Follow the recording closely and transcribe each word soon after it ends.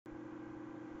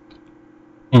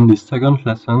In this second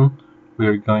lesson, we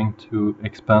are going to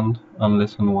expand on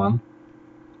lesson 1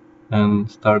 and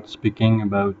start speaking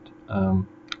about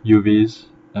UVs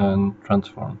and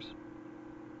transforms,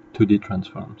 2D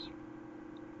transforms.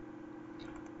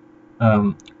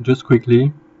 Just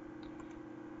quickly,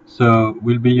 so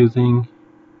we'll be using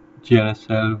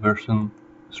GLSL version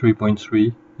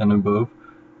 3.3 and above,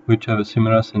 which have a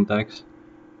similar syntax,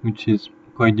 which is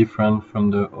quite different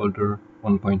from the older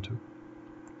 1.2.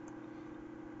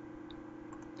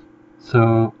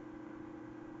 So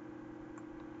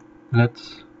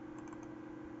let's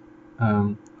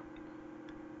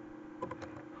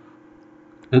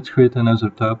create another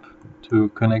tab to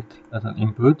connect as an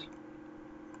input,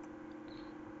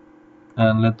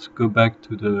 and let's go back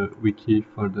to the wiki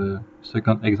for the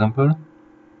second example.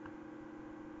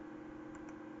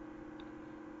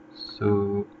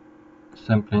 So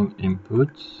sampling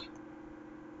inputs,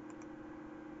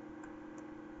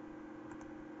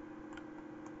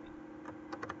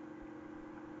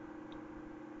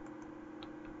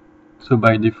 so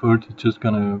by default it's just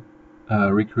gonna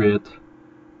recreate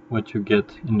what you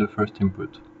get in the first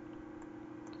input.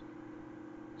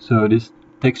 So this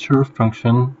texture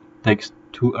function takes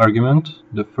two arguments.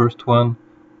 The first one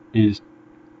is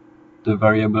the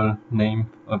variable name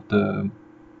of the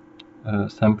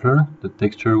sampler, the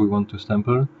texture we want to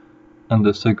sample, and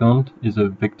the second is a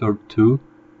vector2,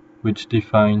 which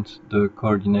defines the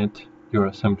coordinate you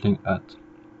are sampling at.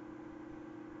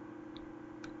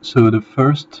 So the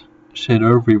first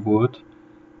shader we wrote,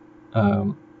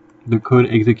 the code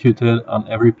executed on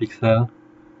every pixel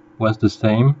was the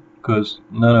same, because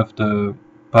none of the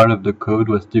part of the code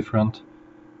was different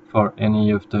for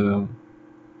any of the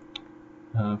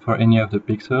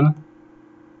pixel,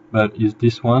 but is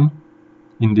this one.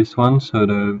 In this one, so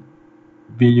the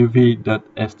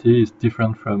vuv.st is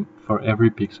different for every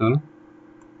pixel,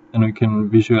 and we can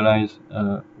visualize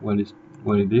what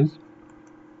it is.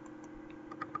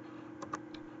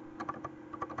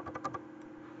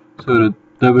 So the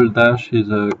double dash is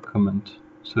a comment,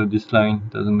 so this line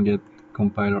doesn't get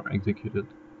compiled or executed.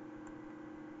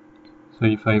 So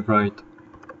if I write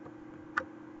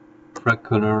frag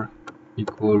color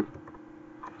equal,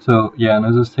 so yeah,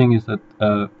 another thing is that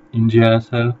in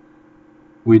GLSL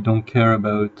we don't care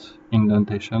about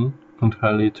indentation,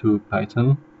 contrary to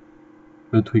Python,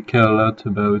 but we care a lot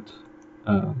about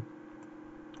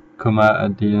comma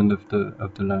at the end of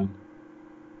the line.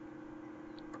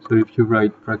 So if you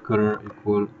write frag color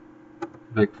equal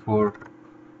vec4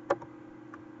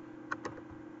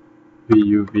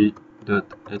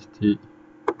 vuv.st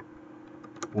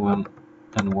 1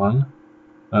 and 1,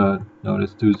 no,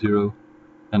 let's do 0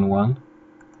 and 1.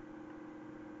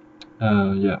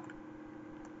 Yeah,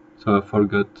 so I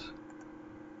forgot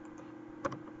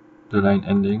the line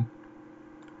ending.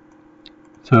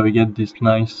 So we get this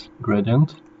nice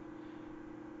gradient,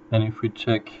 and if we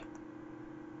check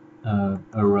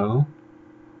a row,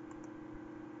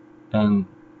 and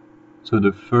so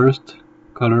the first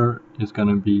color is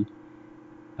gonna be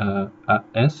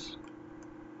S.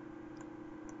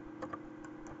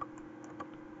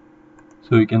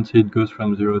 So you can see it goes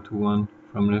from 0 to 1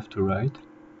 from left to right.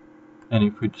 And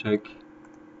if we check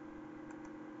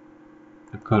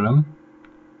the column,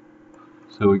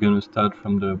 so we're going to start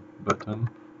from the bottom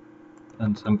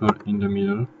and sample in the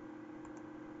middle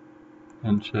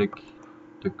and check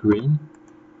the green.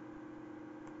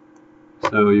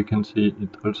 So you can see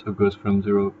it also goes from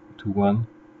 0 to 1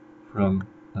 from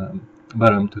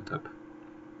bottom to top.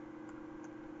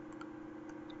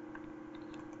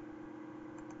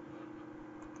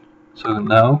 So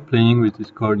now, playing with this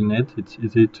coordinate, it's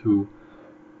easy to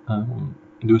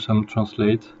do some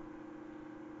translate,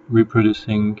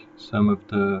 reproducing some of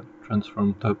the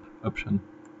transform top option.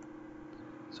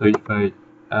 So if I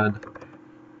add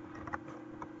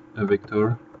a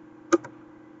vector,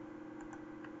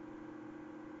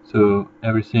 so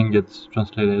everything gets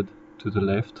translated to the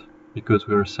left because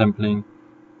we are sampling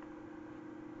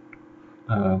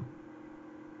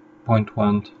point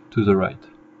 1 to the right.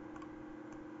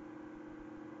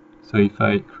 So if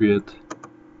I create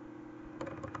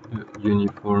a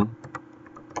uniform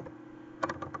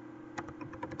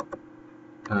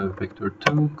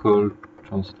vector2 called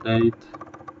translate,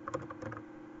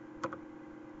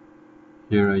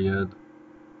 here I add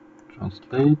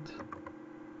translate.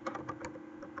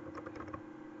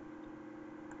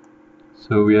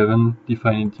 So we haven't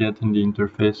defined it yet in the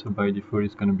interface, so by default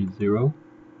it's going to be 0.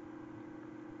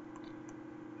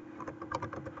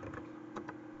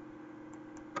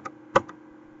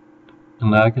 And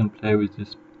now I can play with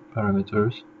these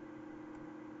parameters.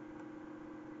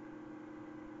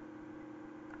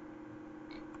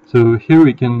 So here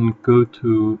we can go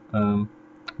to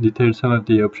detail some of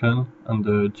the options on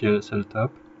the GLSL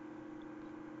top.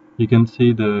 You can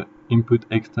see the input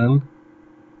extend.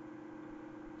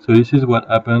 So this is what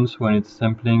happens when it's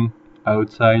sampling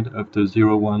outside of the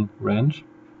 0-1 range.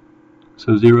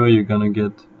 So 0, you're gonna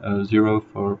get 0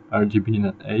 for RGB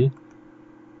net A.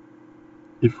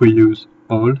 If we use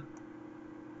all,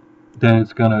 then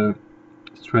it's gonna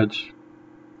stretch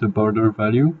the border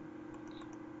value.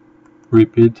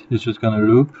 Repeat is just gonna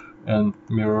loop, and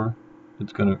mirror,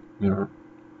 it's gonna mirror.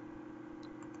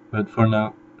 But for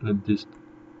now, let's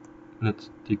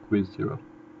stick with 0.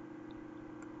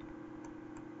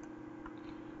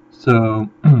 So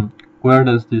where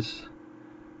does this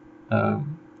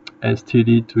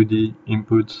STD to the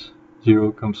inputs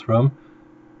 0 comes from?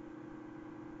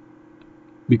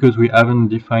 Because we haven't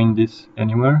defined this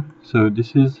anywhere, so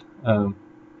this is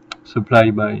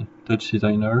supplied by Touch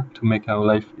Designer to make our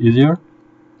life easier.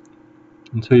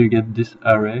 And so you get this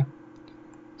array.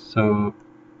 So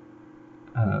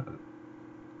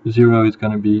 0 is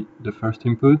going to be the first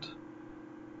input,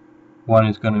 1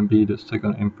 is going to be the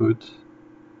second input,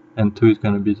 and 2 is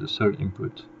going to be the third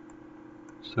input.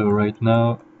 So right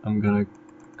now I'm going to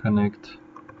connect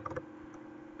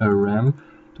a ramp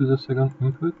to the second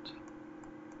input.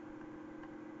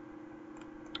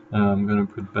 I'm going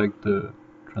to put back the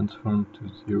transform to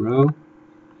 0.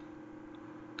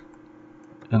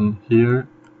 And here,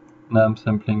 now I'm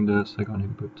sampling the second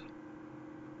input.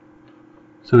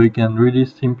 So we can really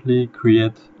simply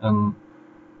create an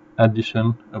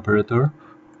addition operator.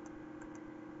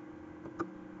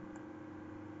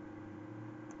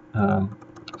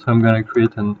 So I'm going to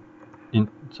create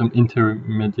some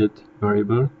intermediate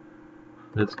variable.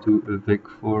 Let's do a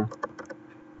vec4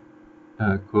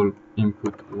 called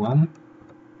input1,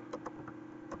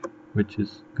 which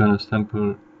is going to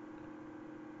sample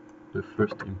the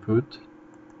first input.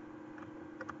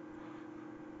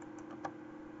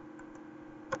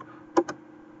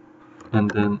 And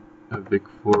then a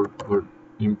vec4 called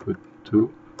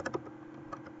input2,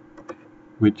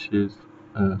 which is,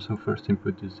 so first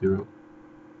input is 0.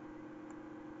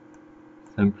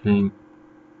 Sampling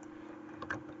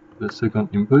the second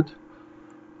input.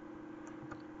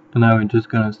 And now we're just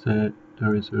gonna say the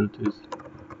result is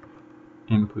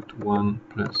input 1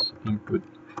 plus input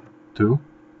 2.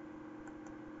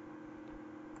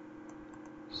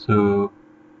 So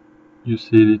you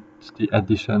see it's the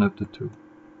addition of the two.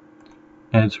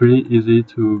 And it's really easy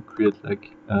to create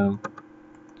like a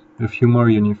few more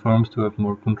uniforms to have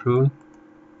more control.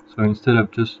 So instead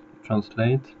of just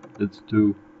translate, let's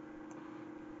do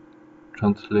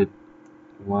translate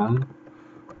 1,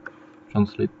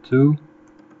 translate 2,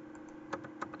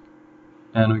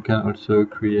 and we can also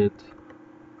create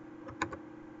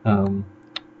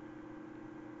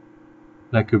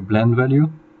like a blend value,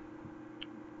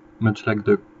 much like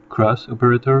the cross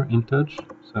operator in Touch.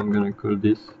 So I'm gonna call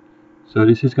this, so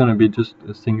this is gonna be just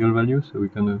a single value, so we're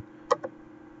gonna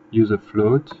use a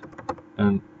float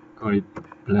and call it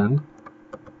blend.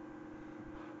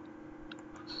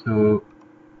 So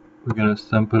we're gonna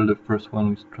sample the first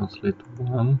one with translate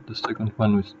 1, the second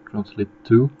one with translate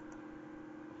 2,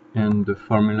 and the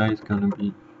formula is gonna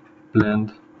be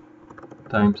blend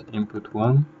times input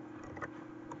 1,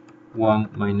 1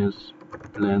 minus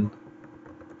blend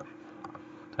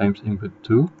times input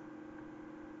 2.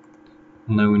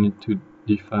 Now we need to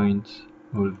define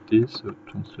all this, so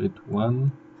translate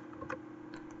 1,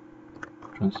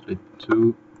 translate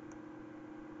 2,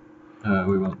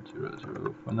 we want 0,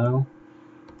 0 for now,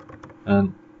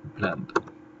 and blend.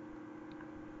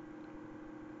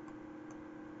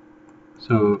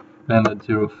 So blend at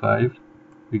 0, 5,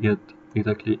 we get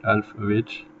exactly half of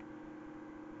each.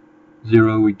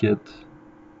 0, we get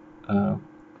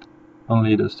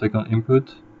only the second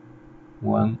input.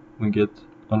 1, we get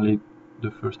only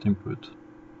the first input.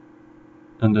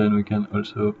 And then we can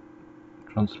also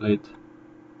translate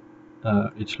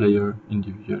each layer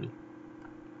individually.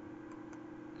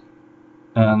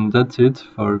 And that's it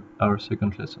for our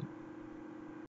second lesson.